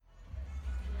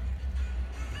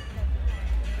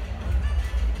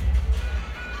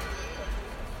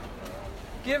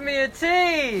Give me a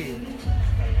T.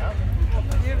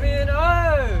 Give me an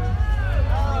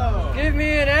O. Give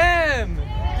me an M.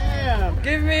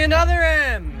 Give me another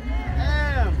M.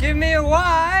 Give me a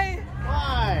Y.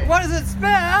 What does it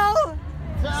spell?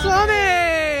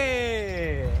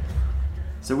 Tommy!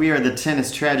 So we are the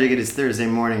Tennis Tragic. It is Thursday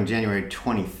morning, January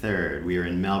 23rd. We are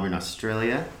in Melbourne,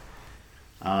 Australia.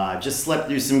 Just slept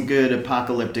through some good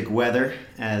apocalyptic weather,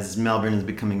 as Melbourne is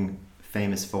becoming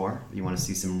famous for. If you want to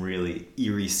see some really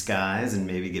eerie skies and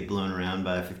maybe get blown around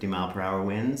by 50-mile-per-hour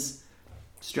winds,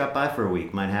 just drop by for a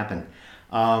week. Might happen.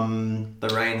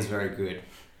 The rain's very good.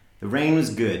 The rain was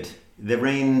good. The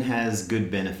rain has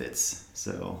good benefits,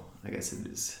 so I guess it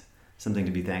is something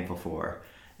to be thankful for.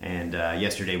 And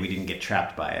yesterday we didn't get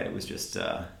trapped by it. It was just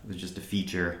a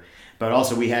feature. But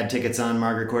also we had tickets on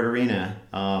Margaret Court Arena,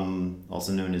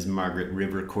 also known as Margaret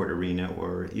River Court Arena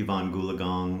or Yvonne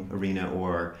Goolagong Arena,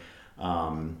 or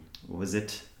what was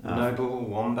it? Noble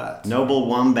Wombat. Noble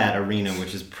Wombat Arena,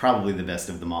 which is probably the best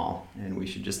of them all, and we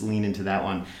should just lean into that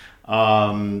one.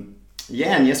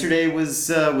 Yeah, and yesterday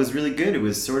was really good. It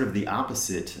was sort of the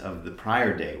opposite of the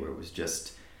prior day, where it was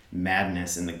just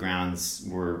madness and the grounds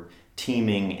were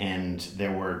teeming and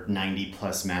there were 90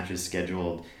 plus matches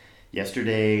scheduled.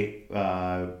 Yesterday,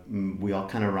 we all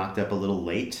kind of rocked up a little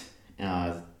late.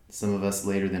 Some of us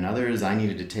later than others. I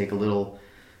needed to take a little,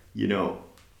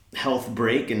 health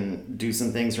break and do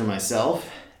some things for myself.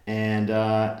 And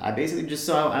I basically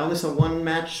I only saw one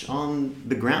match on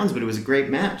the grounds, but it was a great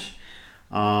match.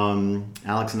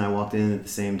 Alex and I walked in at the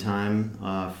same time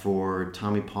for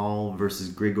Tommy Paul versus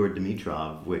Grigor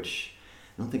Dimitrov, which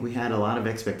I don't think we had a lot of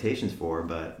expectations for,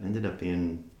 but ended up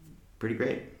being pretty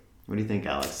great. What do you think,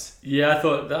 Alex? Yeah, I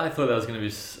thought that was going to be.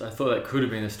 I thought that could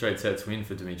have been a straight sets win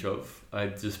for Dimitrov.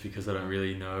 Just because I don't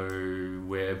really know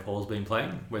where Tommy Paul's been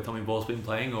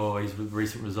playing, or his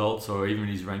recent results, or even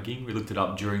his ranking. We looked it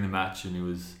up during the match, and he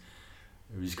was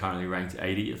currently ranked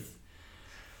 80th.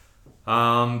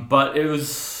 But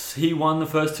he won the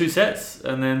first two sets,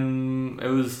 and then it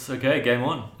was okay, game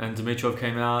on, and Dimitrov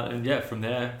came out, and from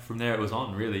there it was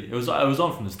on. Really, it was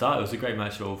on from the start. It was a great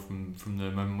match all from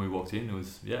the moment we walked in. It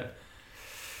was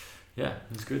it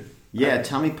was good. Yeah,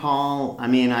 Tommy Paul. I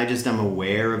mean, I'm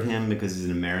aware of him because he's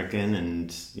an American,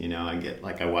 and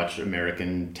I watch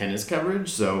American tennis coverage,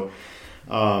 so.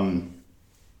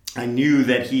 I knew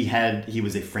that he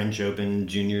was a French Open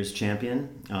Juniors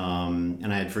champion,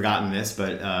 and I had forgotten this,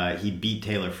 but he beat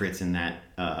Taylor Fritz in that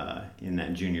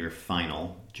junior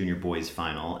boys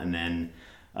final, and then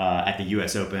at the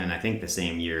U.S. Open, I think the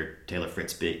same year, Taylor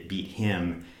Fritz beat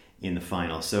him in the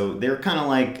final. So they're kind of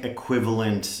like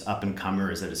equivalent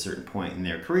up-and-comers at a certain point in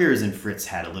their careers, and Fritz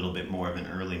had a little bit more of an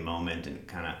early moment and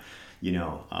kind of,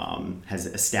 has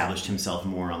established himself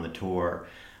more on the tour.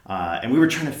 And we were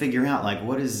trying to figure out, we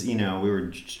were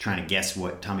just trying to guess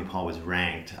what Tommy Paul was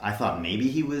ranked. I thought maybe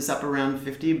he was up around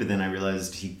 50, but then I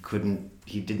realized he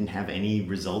didn't have any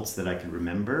results that I could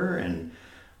remember. And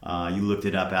you looked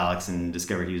it up, Alex, and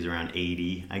discovered he was around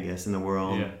 80, I guess, in the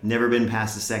world. Yeah. Never been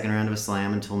past the second round of a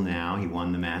slam until now. He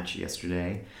won the match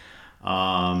yesterday.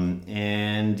 I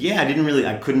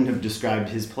couldn't have described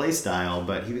his play style,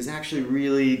 but he was actually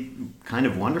really kind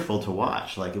of wonderful to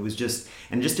watch. It was just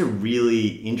a really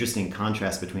interesting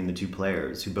contrast between the two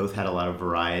players who both had a lot of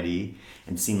variety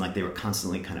and seemed like they were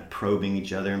constantly kind of probing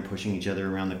each other and pushing each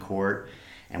other around the court.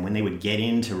 And when they would get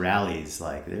into rallies,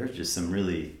 there was just some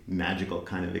really magical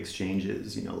kind of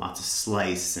exchanges, lots of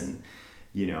slice and,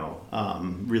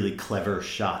 really clever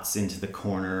shots into the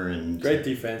corner and Great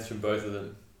defense from both of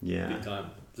them. Yeah. Big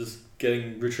time. Just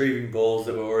retrieving balls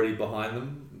that were already behind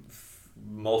them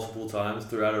multiple times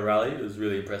throughout a rally. It was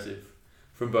really impressive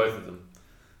from both of them.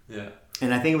 Yeah.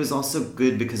 And I think it was also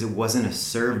good because it wasn't a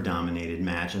serve-dominated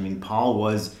match. I mean, Paul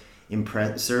was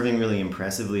serving really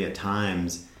impressively at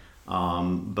times,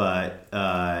 but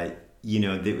there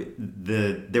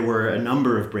were a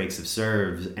number of breaks of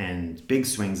serves and big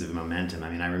swings of momentum.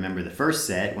 I mean, I remember the first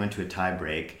set went to a tie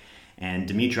break, and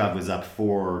Dimitrov was up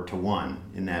 4-1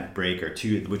 in that break, or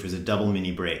two, which was a double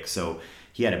mini break. So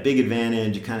he had a big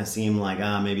advantage. It kind of seemed like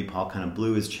maybe Paul kind of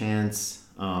blew his chance,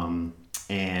 and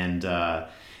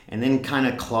then kind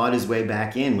of clawed his way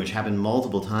back in, which happened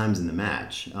multiple times in the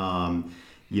match.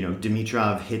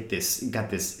 Dimitrov hit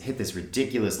this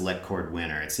ridiculous let cord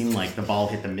winner. It seemed like the ball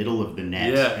hit the middle of the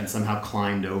net and somehow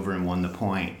climbed over and won the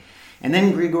point. And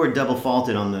then Grigor double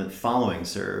faulted on the following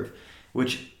serve,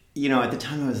 which, at the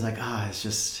time I was like, it's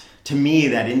just, to me,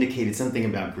 that indicated something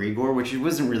about Grigor, which it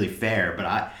wasn't really fair, but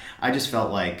I just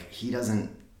felt like he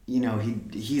doesn't,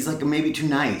 he's like maybe too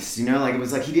nice, like it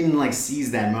was like he didn't like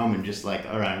seize that moment, just like,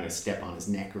 all right, I'm gonna step on his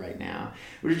neck right now.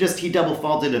 It was just, he double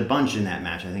faulted a bunch in that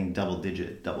match. I think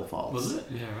double-digit double faults. Was it?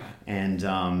 Yeah, right. And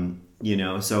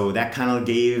so that kind of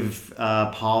gave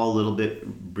Paul a little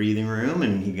bit breathing room,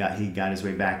 and he got his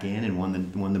way back in and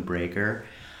won the breaker.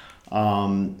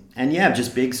 And yeah,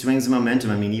 just big swings of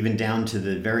momentum. I mean, even down to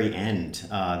the very end,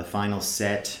 the final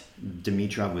set,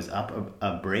 Dimitrov was up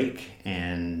a break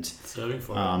and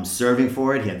serving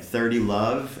for it. He had 30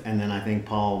 love, and then I think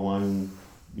Paul won,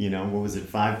 what was it,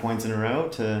 5 points in a row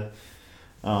to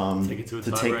take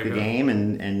the game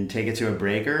and take it to a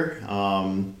breaker.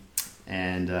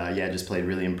 Just played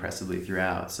really impressively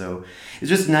throughout. So it's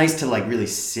just nice to like really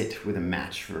sit with a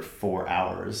match for 4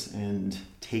 hours and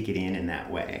take it in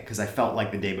that way, because I felt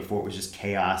like the day before it was just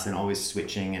chaos and always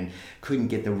switching and couldn't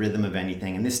get the rhythm of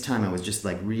anything, and this time I was just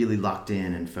like really locked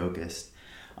in and focused.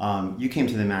 You came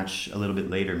to the match a little bit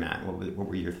later, Matt. What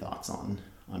were your thoughts on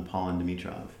Paul and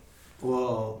Dimitrov?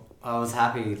 Well, I was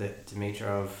happy that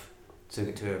Dimitrov took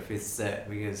it to a fifth set,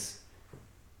 because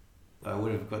I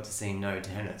would have got to see no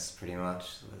tennis pretty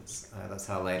much. That's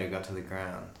how late I got to the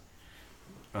ground.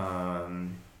 I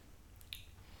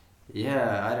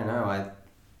don't know.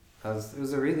 It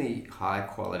was a really high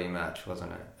quality match,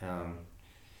 wasn't it?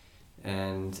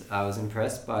 And I was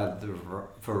impressed by the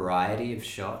variety of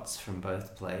shots from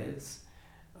both players.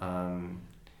 Tommy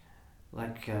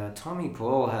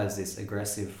Paul has this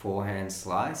aggressive forehand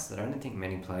slice that I don't think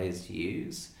many players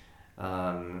use.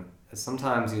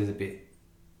 Sometimes he was a bit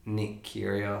Nick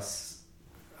Kyrgios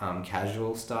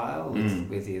casual style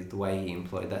with the way he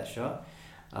employed that shot.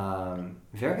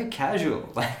 Very casual,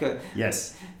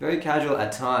 yes, very casual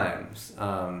at times.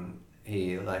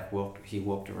 He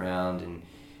walked around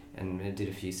and did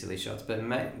a few silly shots, but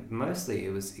mostly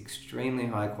it was extremely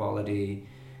high quality.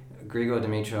 Grigor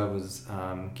Dimitrov was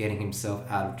getting himself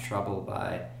out of trouble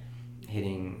by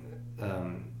hitting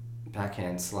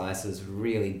backhand slices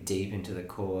really deep into the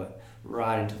court,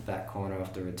 right into the back corner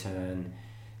off the return,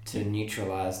 to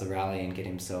neutralize the rally and get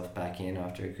himself back in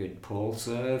after a good Paul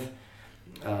serve.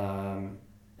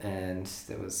 And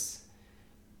there was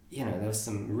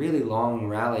some really long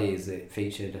rallies that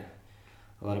featured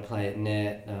a lot of play at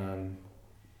net,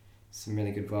 some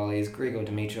really good volleys. Grigor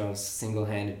Dimitrov's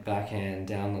single-handed backhand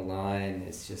down the line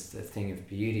is just a thing of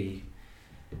beauty.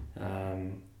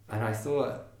 And I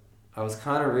thought I was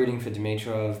kind of rooting for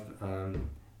Dimitrov,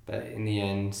 but in the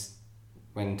end,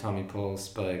 when Tommy Paul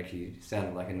spoke, he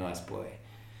sounded like a nice boy.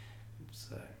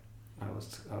 So I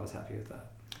was happy with that.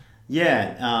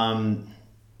 Yeah,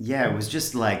 it was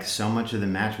just like so much of the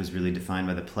match was really defined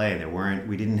by the play.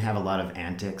 We didn't have a lot of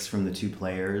antics from the two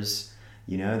players.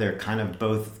 They're kind of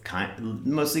both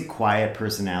mostly quiet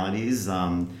personalities.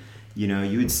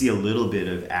 You would see a little bit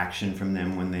of action from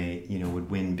them when they, would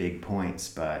win big points,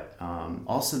 but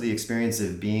also the experience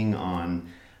of being on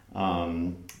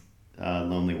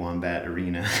Lonely Wombat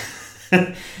Arena.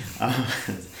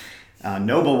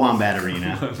 Noble Wombat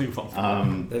Arena.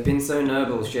 They've been so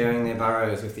noble, sharing their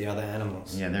burrows with the other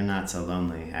animals. Yeah, they're not so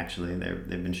lonely, actually.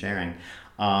 They've been sharing.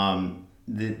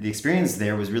 The experience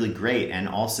there was really great, and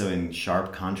also in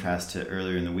sharp contrast to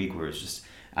earlier in the week where it's just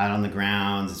out on the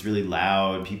grounds, it's really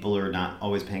loud, people are not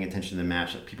always paying attention to the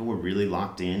match. People were really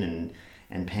locked in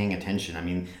and paying attention. I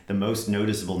mean, the most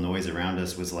noticeable noise around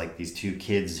us was like these two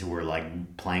kids who were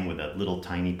like playing with a little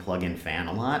tiny plug-in fan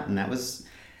a lot, and I was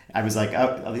like,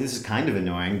 oh, this is kind of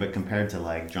annoying, but compared to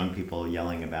like drunk people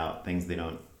yelling about things they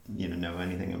don't, know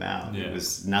anything about, It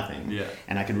was nothing. Yeah.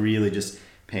 And I could really just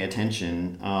pay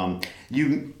attention.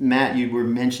 Matt, you were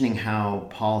mentioning how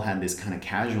Paul had this kind of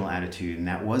casual attitude, and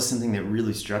that was something that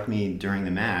really struck me during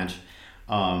the match.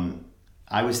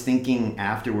 I was thinking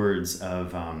afterwards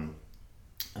of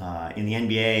in the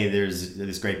NBA, there's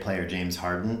this great player, James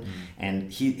Harden,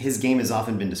 and his game has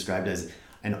often been described as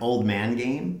an old man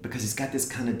game because he's got this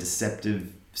kind of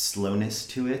deceptive slowness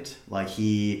to it. Like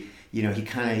he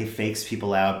fakes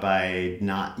people out by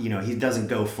not, he doesn't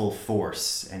go full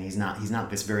force, and he's not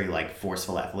this very like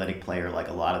forceful athletic player like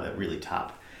a lot of the really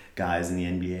top guys in the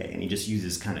NBA, and he just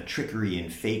uses kind of trickery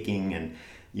and faking and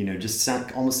just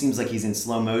almost seems like he's in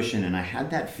slow motion. And I had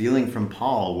that feeling from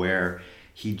Paul where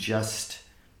he just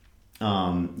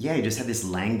he just had this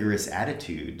languorous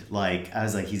attitude. Like, I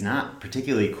was like, he's not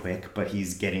particularly quick, but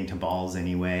he's getting to balls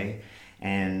anyway.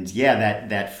 And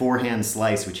that forehand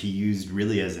slice, which he used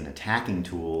really as an attacking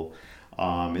tool,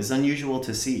 is unusual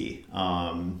to see.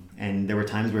 And there were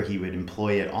times where he would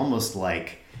employ it almost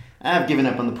like, I've given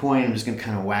up on the point, I'm just going to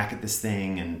kind of whack at this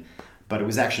thing. But it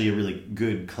was actually a really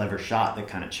good, clever shot that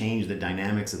kind of changed the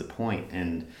dynamics of the point.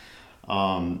 And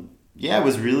Yeah, it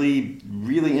was really,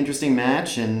 really interesting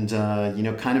match, and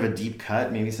kind of a deep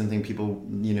cut. Maybe something people,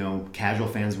 casual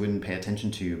fans wouldn't pay attention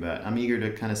to. But I'm eager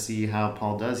to kind of see how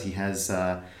Paul does. He has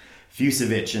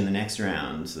Fucsovics in the next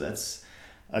round, so that's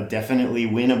a definitely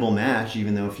winnable match.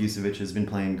 Even though Fucsovics has been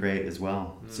playing great as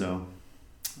well, so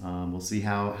we'll see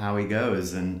how he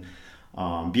goes. And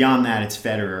beyond that, it's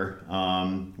Federer.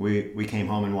 We came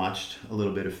home and watched a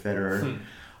little bit of Federer.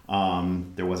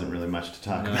 There wasn't really much to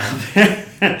talk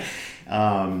about.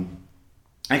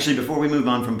 Actually, before we move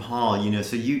on from Paul,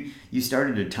 so you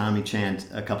started a Tommy chant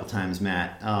a couple times,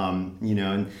 Matt,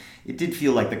 and it did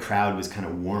feel like the crowd was kind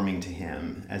of warming to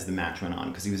him as the match went on,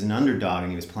 because he was an underdog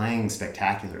and he was playing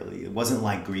spectacularly. It wasn't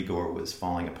like Grigor was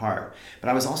falling apart. But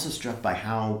I was also struck by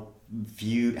how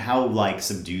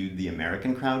subdued the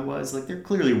American crowd was. Like, there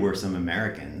clearly were some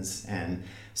Americans and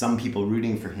some people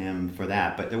rooting for him for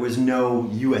that, but there was no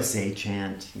USA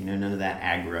chant, none of that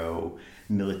aggro,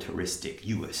 militaristic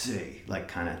USA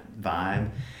kind of vibe.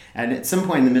 And at some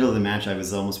point in the middle of the match, I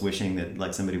was almost wishing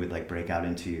that somebody would break out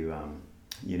into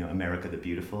America the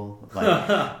Beautiful.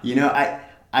 I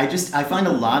find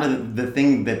a lot of the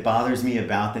thing that bothers me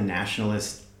about the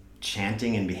nationalist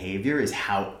chanting and behavior is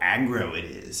how aggro it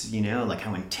is,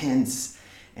 how intense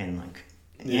and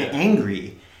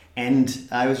angry. And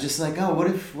I was just like, oh, what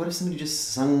if somebody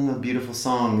just sung a beautiful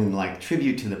song and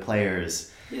tribute to the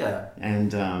players? Yeah.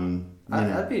 And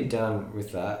I'd be done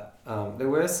with that. There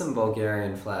were some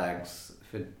Bulgarian flags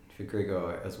for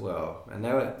Grigor as well, and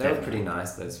they were pretty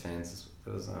nice. Those fans,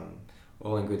 it was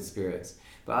all in good spirits.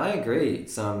 But I agree.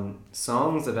 Some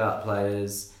songs about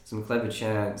players, some clever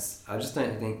chants. I just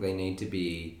don't think they need to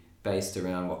be based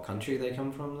around what country they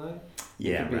come from, though.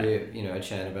 Yeah, it could be a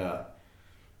chant about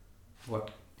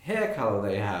what hair color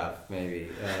they have, maybe,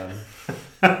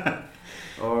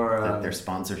 or their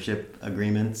sponsorship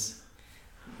agreements.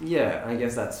 Yeah, I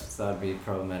guess that'd be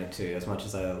problematic too. As much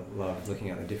as I love looking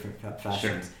at the different fashions,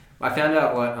 Sure. I found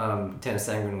out what Tennis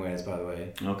Sangren wears, by the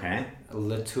way. Okay.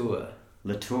 Latour.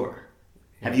 Latour.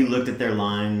 Have you looked at their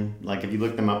line? Have you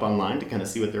looked them up online to kind of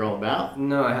see what they're all about?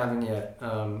 No, I haven't yet.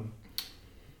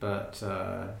 But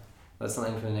that's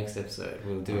something for the next episode.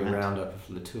 We'll do a roundup of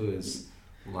Latour's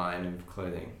line of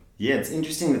clothing. Yeah, it's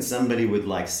interesting that somebody would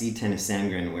see Tennis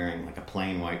Sangren wearing a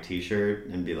plain white t-shirt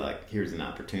and be like, here's an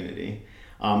opportunity.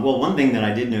 Well, one thing that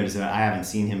I did notice, I haven't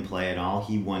seen him play at all.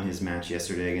 He won his match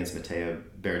yesterday against Matteo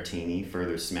Berrettini,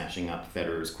 further smashing up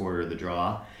Federer's quarter of the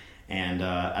draw. And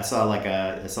I saw a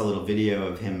little video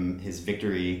of his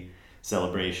victory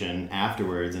celebration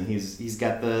afterwards, and he's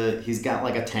got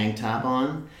a tank top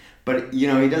on, but he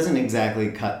doesn't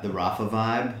exactly cut the Rafa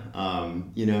vibe.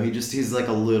 He's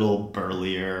a little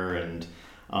burlier, and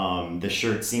the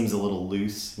shirt seems a little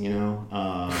loose,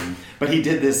 but he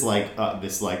did this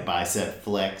bicep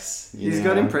flex. He's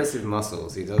got impressive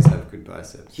muscles. He does have good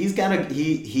biceps. He's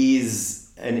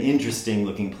an interesting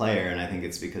looking player, and I think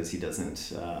it's because he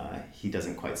doesn't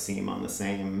quite seem on the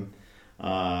same.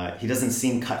 He doesn't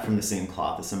seem cut from the same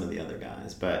cloth as some of the other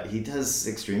guys, but he does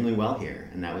extremely well here,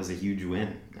 and that was a huge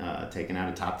win, taking out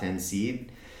a top 10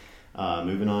 seed,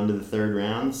 moving on to the third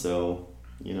round. So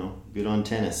good on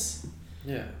Tennis.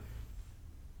 Yeah.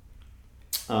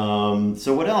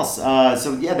 So what else?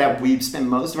 That we spent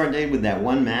most of our day with that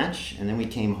one match, and then we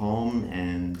came home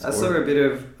and I saw a bit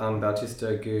of Bautista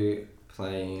Agut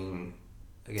playing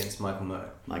against Michael Mmoh.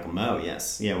 Michael Mmoh,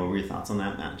 yes. Yeah, what were your thoughts on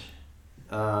that match?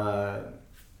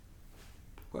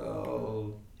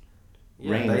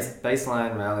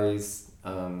 Baseline rallies,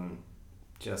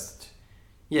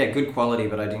 good quality,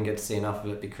 but I didn't get to see enough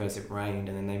of it because it rained,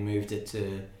 and then they moved it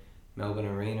to Melbourne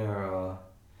Arena,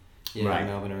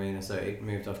 Melbourne Arena, so it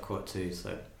moved off court too,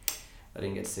 so I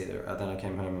didn't get to see then I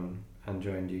came home and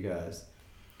joined you guys.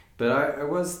 But I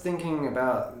was thinking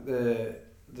about the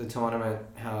tournament,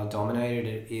 how dominated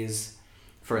it is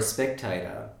for a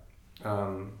spectator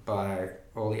by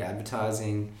all the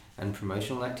advertising and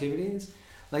promotional activities.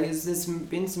 There's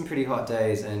been some pretty hot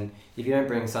days, and if you don't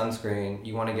bring sunscreen,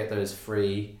 you want to get those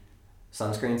free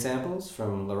sunscreen samples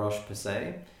from La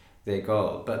Roche-Posay. They're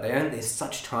gold, but they're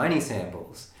such tiny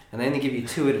samples, and they only give you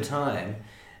 2 at a time,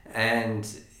 and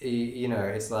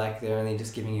it's they're only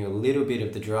just giving you a little bit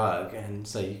of the drug, and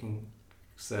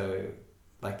they're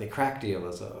crack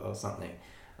dealers or something.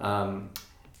 And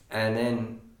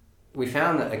then we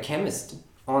found that a chemist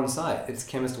on site, it's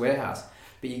Chemist Warehouse,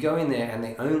 but you go in there and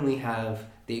they only have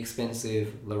the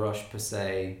expensive La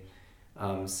Roche-Posay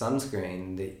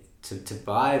sunscreen to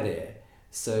buy there.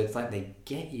 So it's they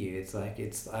get you. It's like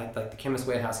the Chemist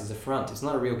Warehouse is a front. It's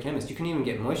not a real chemist. You can even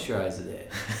get moisturizer there.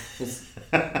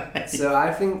 So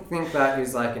I think that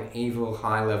is an evil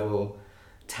high level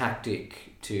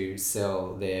tactic to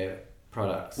sell their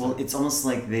products. Well, it's almost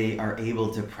like they are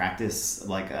able to practice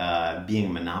like being a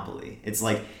monopoly. It's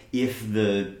like if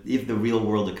the real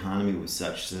world economy was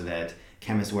such so that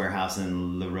Chemist Warehouse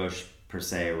and La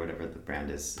Roche-Posay or whatever the brand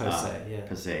is,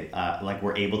 Posay, like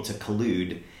we're able to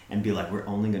collude and be like, we're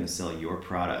only going to sell your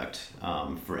product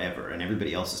forever, and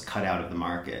everybody else is cut out of the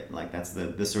market. Like that's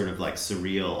the sort of like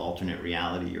surreal alternate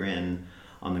reality you're in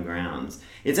on the grounds.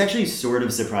 It's actually sort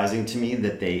of surprising to me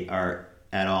that they are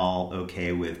at all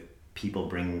okay with people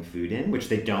bringing food in, which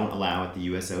they don't allow at the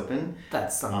U.S. Open.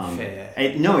 That's unfair.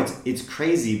 It's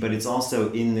crazy, but it's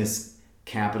also in this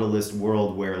capitalist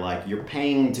world where like you're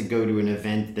paying to go to an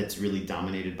event that's really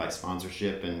dominated by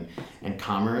sponsorship and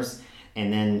commerce,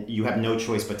 and then you have no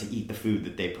choice but to eat the food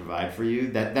that they provide for you.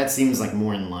 That seems like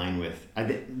more in line with...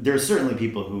 there are certainly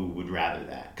people who would rather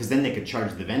that, because then they could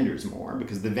charge the vendors more,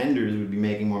 because the vendors would be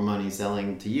making more money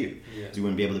selling to you. Yeah. So you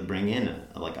wouldn't be able to bring in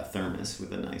a thermos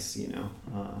with a nice,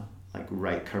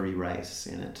 like curry rice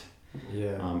in it.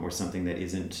 Yeah. Or something that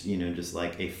isn't, just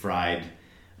like a fried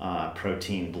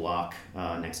protein block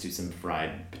next to some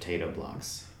fried potato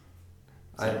blocks.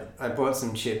 So. I bought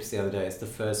some chips the other day. It's the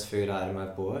first food item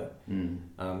I've bought. Mm.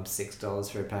 $6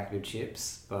 for a packet of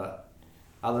chips. But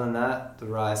other than that, the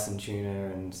rice and tuna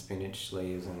and spinach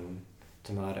leaves and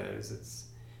tomatoes, it's...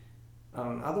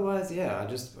 otherwise, yeah,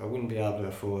 I wouldn't be able to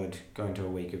afford going to a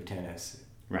week of tennis.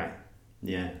 Right.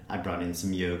 Yeah, I brought in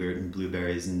some yogurt and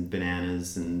blueberries and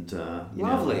bananas and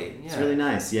lovely. It's really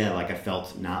nice. Yeah, like I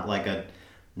felt not like a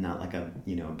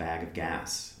bag of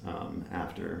gas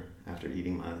after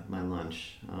eating my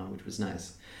lunch, which was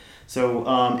nice. So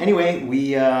anyway,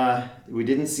 we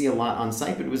didn't see a lot on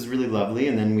site, but it was really lovely.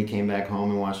 And then we came back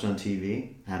home and watched on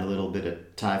TV. Had a little bit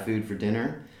of Thai food for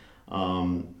dinner,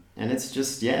 and it's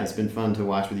just it's been fun to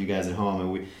watch with you guys at home.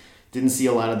 And we didn't see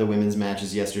a lot of the women's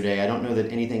matches yesterday. I don't know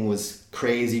that anything was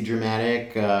crazy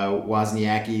dramatic.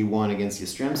 Wozniacki won against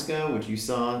Yastremska, which you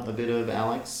saw a bit of,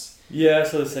 Alex. Yeah, I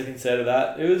saw the second set of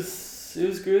that. It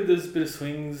was good. There's a bit of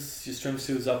swings.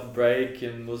 Yastremska was up a break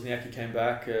and Wozniacki came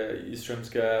back.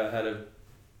 Yastremska had a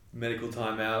medical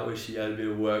timeout where she had a bit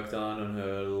of work done on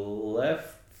her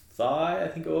left thigh, I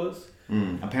think it was.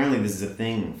 Apparently this is a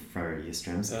thing for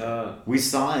Yastremska. We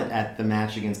saw it at the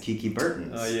match against Kiki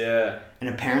Bertens. Oh, yeah. And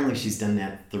apparently she's done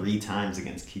that 3 times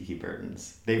against Kiki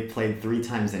Bertens. They've played 3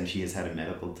 times and she has had a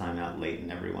medical timeout late in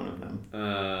every one of them.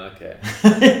 Okay.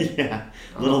 Yeah.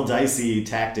 Little dicey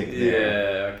tactic there.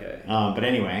 Yeah, okay. But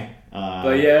anyway.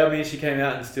 But yeah, I mean, she came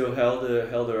out and still held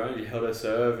her own. She held her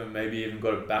serve and maybe even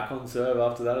got it back on serve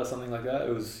after that or something like that.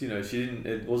 It was,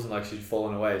 it wasn't like she'd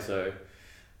fallen away, so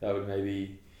that would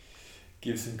maybe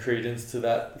give some credence to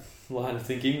that line of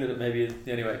thinking that it maybe...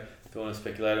 Anyway, don't want to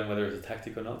speculate on whether it's a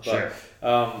tactic or not. But,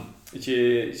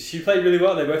 sure. She played really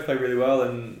well. They both played really well,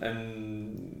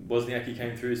 and Wozniacki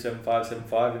came through 7-5,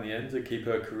 7-5 in the end to keep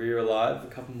her career alive a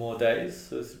couple more days,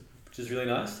 which is really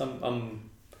nice.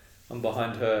 I'm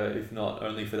behind her, if not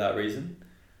only for that reason.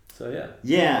 So yeah.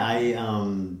 Yeah, I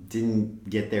didn't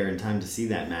get there in time to see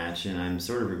that match, and I'm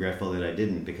sort of regretful that I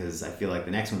didn't, because I feel like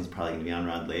the next one's probably going to be on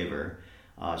Rod Laver.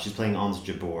 She's playing Ons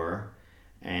Jabeur,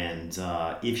 and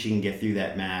if she can get through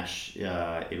that match,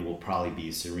 it will probably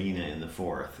be Serena in the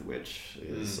 4th, which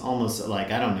is almost like,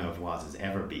 I don't know if Woz has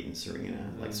ever beaten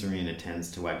Serena. Like Serena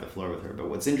tends to wipe the floor with her. But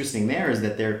what's interesting there is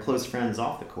that they're close friends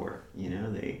off the court.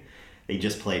 They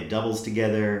just played doubles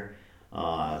together.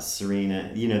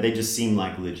 Serena, they just seem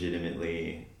like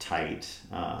legitimately tight,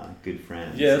 good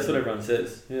friends. Yeah, that's what everyone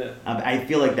says. Yeah. I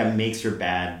feel like that makes her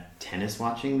bad tennis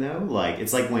watching though. Like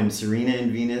it's like when Serena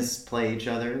and Venus play each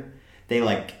other, they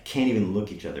like can't even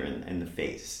look each other in the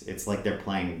face. It's like they're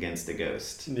playing against a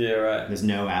ghost. Yeah, right. There's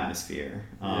no atmosphere.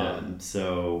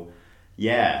 So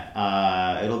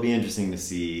yeah, it'll be interesting to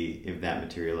see if that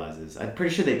materializes. I'm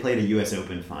pretty sure they played a US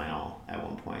Open final at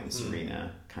one point, and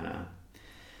Serena kind of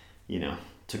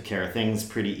took care of things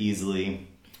pretty easily.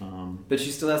 But she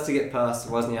still has to get past,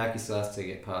 Wozniacki still has to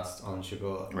get past Ons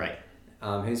Jabeur. Right.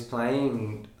 Who's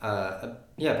playing,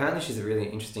 apparently she's a really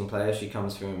interesting player. She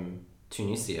comes from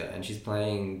Tunisia and she's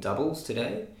playing doubles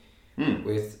today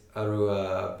with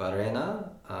Arua Barrena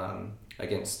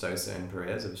against Stosa and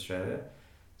Perez of Australia.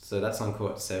 So that's on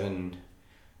court 7.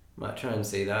 Might try and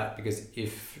see that, because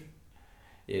if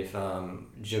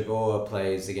Jabeur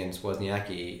plays against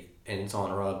Wozniacki and it's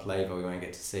on Rod Laver, we won't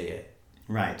get to see it.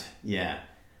 Right, yeah.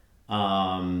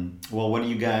 Well, what are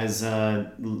you guys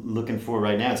looking for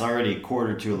right now? It's already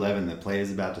 11:15. The play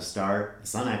is about to start. The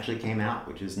sun actually came out,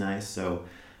 which is nice. So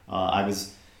I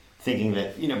was thinking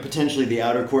that potentially the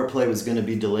outer court play was going to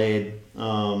be delayed.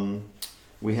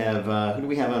 We have who do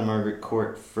we have on Margaret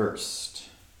Court first?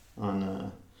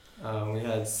 On We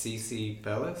had Cici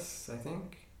Bellis, I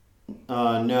think.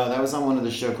 No, that was on one of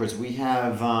the show courts. We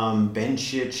have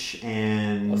Bencic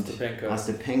and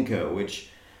Ostapenko, which,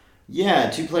 yeah,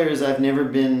 two players I've never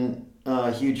been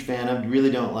a huge fan of.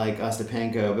 Really don't like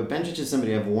Ostapenko, but Bencic is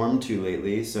somebody I've warmed to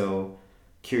lately, so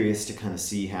curious to kind of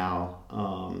see how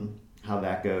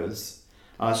that goes.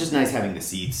 It's just nice having the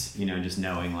seats, just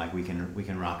knowing like we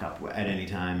can rock up at any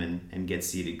time and get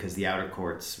seated, because the outer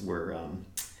courts were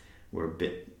a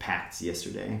bit packed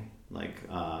yesterday. Like,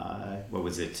 what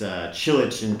was it?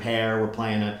 Cilic and Paire were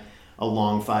playing a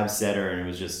long 5-setter, and it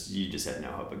was you just had no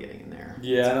hope of getting in there.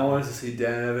 Yeah, and I wanted to see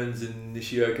Dan Evans and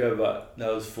Nishioka, but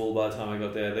that was full by the time I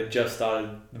got there. They just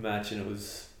started the match and it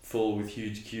was full with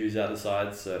huge queues out the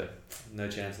side, so no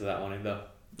chance of that one either.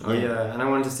 Oh yeah, and I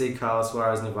wanted to see Carla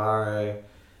Suarez Navarro.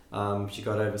 She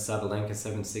got over Sabalenka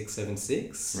 7-6,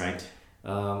 7-6. Right.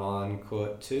 On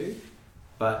court 2.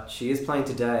 But she is playing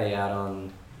today out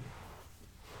on...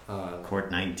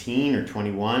 court 19 or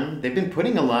 21. They've been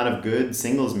putting a lot of good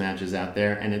singles matches out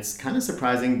there, and it's kind of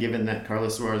surprising given that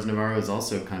Carla Suarez Navarro is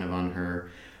also kind of on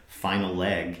her final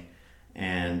leg.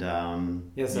 And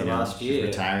last year she's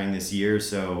retiring this year,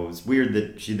 so it's weird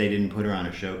that they didn't put her on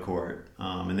a show court,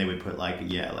 and they would put like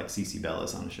Cici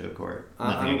Bellis on a show court.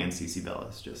 Nothing against Cici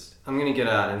Bellis, just I'm gonna get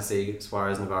out and see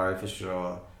Suarez Navarro for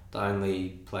sure. The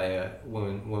only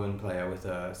woman player with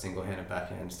a single-handed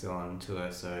backhand still on tour,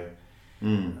 so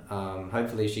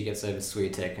hopefully she gets over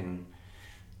Swiatek and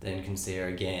then can see her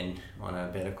again on a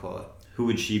better court. Who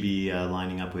would she be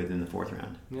lining up with in the 4th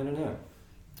round? I don't know.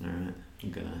 All right,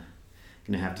 I'm gonna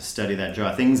have to study that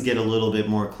draw. Things get a little bit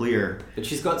more clear. But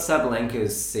she's got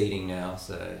Sabalenka's seeding now,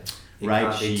 so you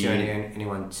can't be turning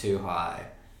anyone too high.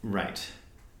 Right.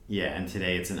 Yeah, and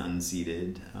today it's an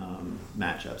unseeded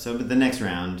matchup. So, but the next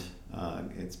round,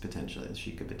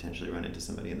 she could potentially run into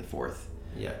somebody in the 4th.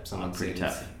 Yeah, someone pretty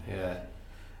tough. Yeah.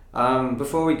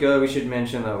 Before we go, we should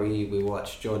mention that we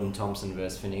watched Jordan Thompson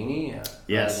versus Fognini.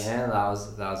 Yes. Yeah, that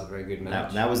was a very good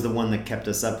match. That was the one that kept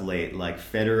us up late. Like,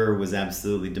 Federer was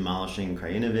absolutely demolishing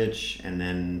Krajinovic, and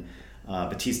then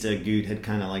Batista Agut had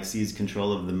kind of like seized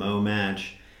control of the Mo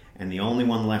match, and the only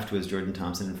one left was Jordan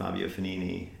Thompson and Fabio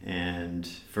Fognini. And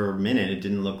for a minute, it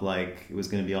didn't look like it was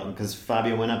going to be all, because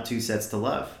Fabio went up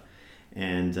 2-0,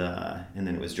 and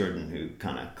then it was Jordan who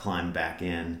kind of climbed back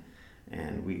in.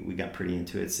 And we got pretty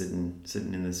into it sitting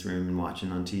in this room and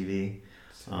watching on TV.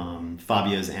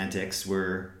 Fabio's antics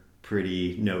were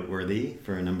pretty noteworthy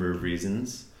for a number of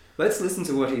reasons. Let's listen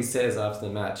to what he says after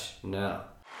the match now.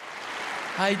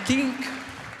 I think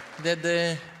that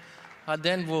the at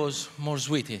the end was more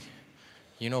sweetie.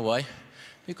 You know why?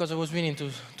 Because I was winning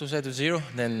 2-0,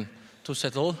 then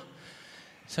 2-all,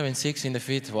 7-6 in the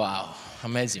fifth. Wow,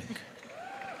 amazing.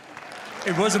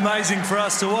 It was amazing for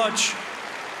us to watch.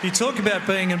 You talk about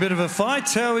being in a bit of a fight.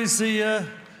 How is the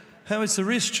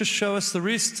wrist? Just show us the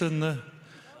wrist and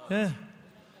yeah.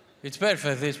 It's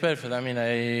perfect. It's perfect. I mean,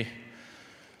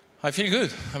 I feel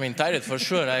good. I mean, tired for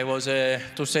sure. I was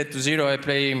 2-0. I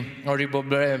play horrible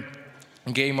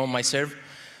game on my serve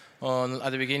at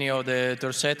the beginning of the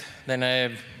 3rd set. Then I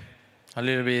a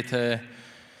little bit,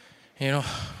 he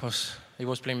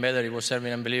was playing better. He was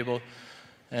serving unbelievable,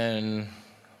 and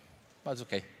that's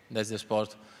okay. That's the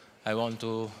sport. I want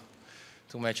to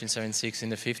match in 7-6 in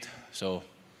the 5th, so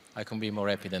I can be more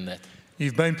happy than that.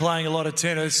 You've been playing a lot of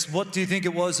tennis. What do you think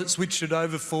it was that switched it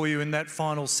over for you in that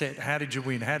final set? How did you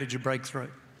win? How did you break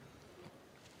through?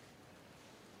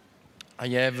 I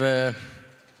had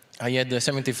the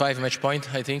 75 match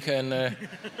point, I think, and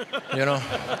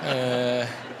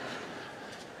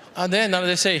and then, as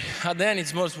I say, at the end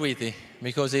it's more sweetie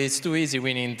because it's too easy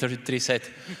winning 3 sets,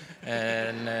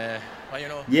 and.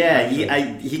 Yeah,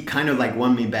 he kind of like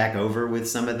won me back over with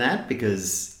some of that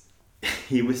because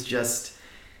he was just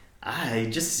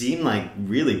seemed like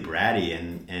really bratty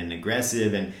and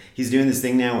aggressive, and he's doing this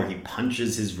thing now where he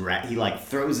punches his he like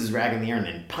throws his racket in the air and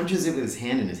then punches it with his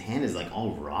hand, and his hand is like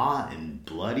all raw and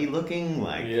bloody looking.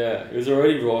 Like, yeah, it was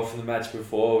already raw from the match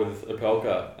before with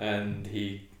Opelka, and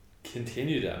he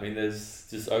continued it. I mean, there's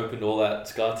just opened all that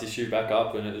scar tissue back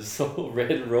up, and it was all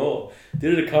red and raw.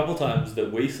 Did it a couple times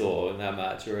that we saw in that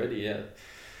match already.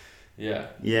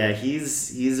 Yeah,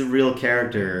 he's a real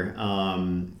character,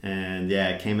 and yeah,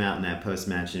 it came out in that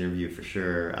post-match interview for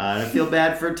sure. I feel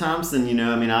bad for Thompson,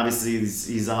 I mean, obviously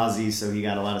he's Aussie, so he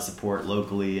got a lot of support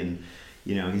locally, and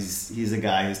he's a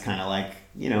guy who's kind of like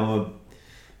a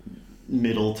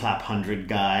middle top 100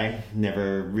 guy,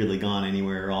 never really gone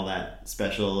anywhere all that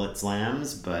special at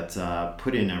slams, but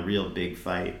put in a real big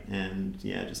fight, and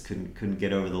yeah, just couldn't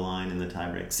get over the line in the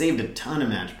tiebreak. Saved a ton of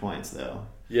match points though.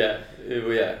 Yeah,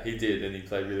 he did, and he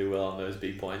played really well on those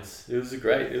big points. It was a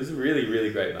really,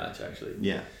 really great match, actually.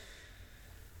 Yeah.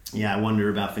 Yeah, I wonder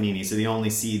about Fognini. So the only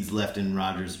seeds left in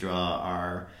Rogers' draw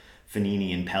are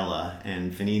Fognini and Pella.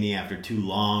 And Fognini, after 2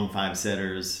 long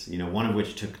 5-setters, one of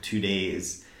which took 2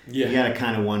 days, you got to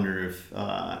kind of wonder if,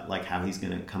 how he's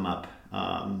going to come up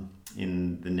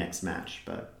in the next match.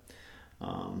 But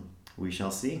we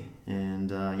shall see. And,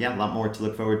 a lot more to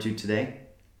look forward to today.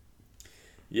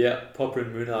 Yeah, Popper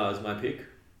and Munar is my pick.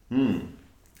 I'm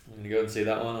going to go and see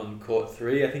that one on court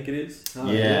 3, I think it is. Oh,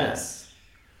 yes.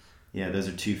 Yeah, those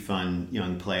are 2 fun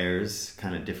young players,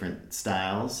 kind of different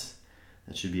styles.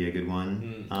 That should be a good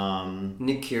one.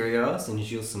 Nick Kyrgios and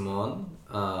Gilles Simon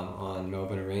on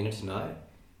Melbourne Arena tonight.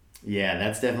 Yeah,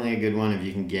 that's definitely a good one if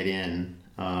you can get in.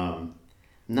 I'm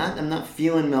not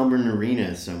feeling Melbourne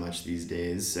Arena so much these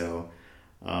days, so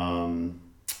I'm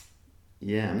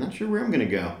not sure where I'm gonna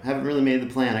go. I haven't really made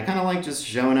the plan. I kind of like just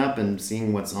showing up and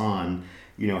seeing what's on.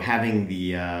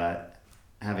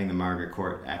 Having the Margaret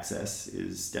Court access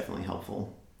is definitely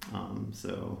helpful.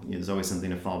 There's always something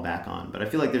to fall back on. But I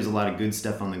feel like there's a lot of good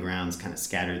stuff on the grounds kind of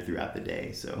scattered throughout the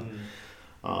day. So,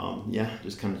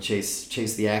 just kind of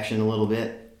chase the action a little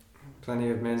bit.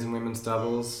 Plenty of men's and women's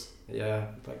doubles. Yeah,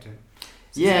 I'd like to.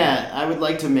 Yeah, I would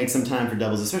like to make some time for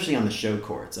doubles, especially on the show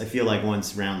courts. I feel like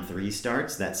once round 3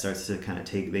 starts, that starts to kind of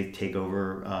take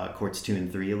over courts 2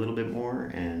 and 3 a little bit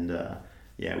more. And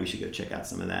we should go check out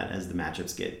some of that as the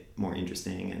matchups get more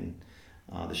interesting and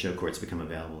the show courts become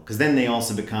available. Because then they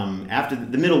also become, after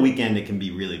the middle weekend, it can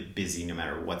be really busy no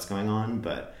matter what's going on.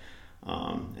 But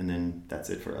and then that's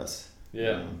it for us.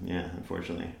 Yeah.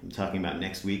 Unfortunately. I'm talking about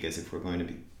next week as if we're going to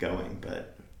be going,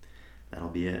 but that'll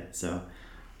be it. So,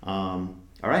 all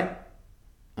right.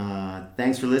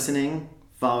 Thanks for listening.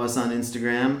 Follow us on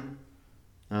Instagram.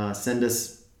 Send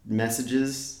us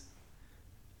messages.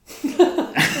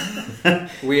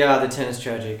 We are the Tennis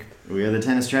Tragic. We are the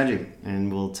Tennis Tragic,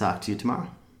 and we'll talk to you tomorrow.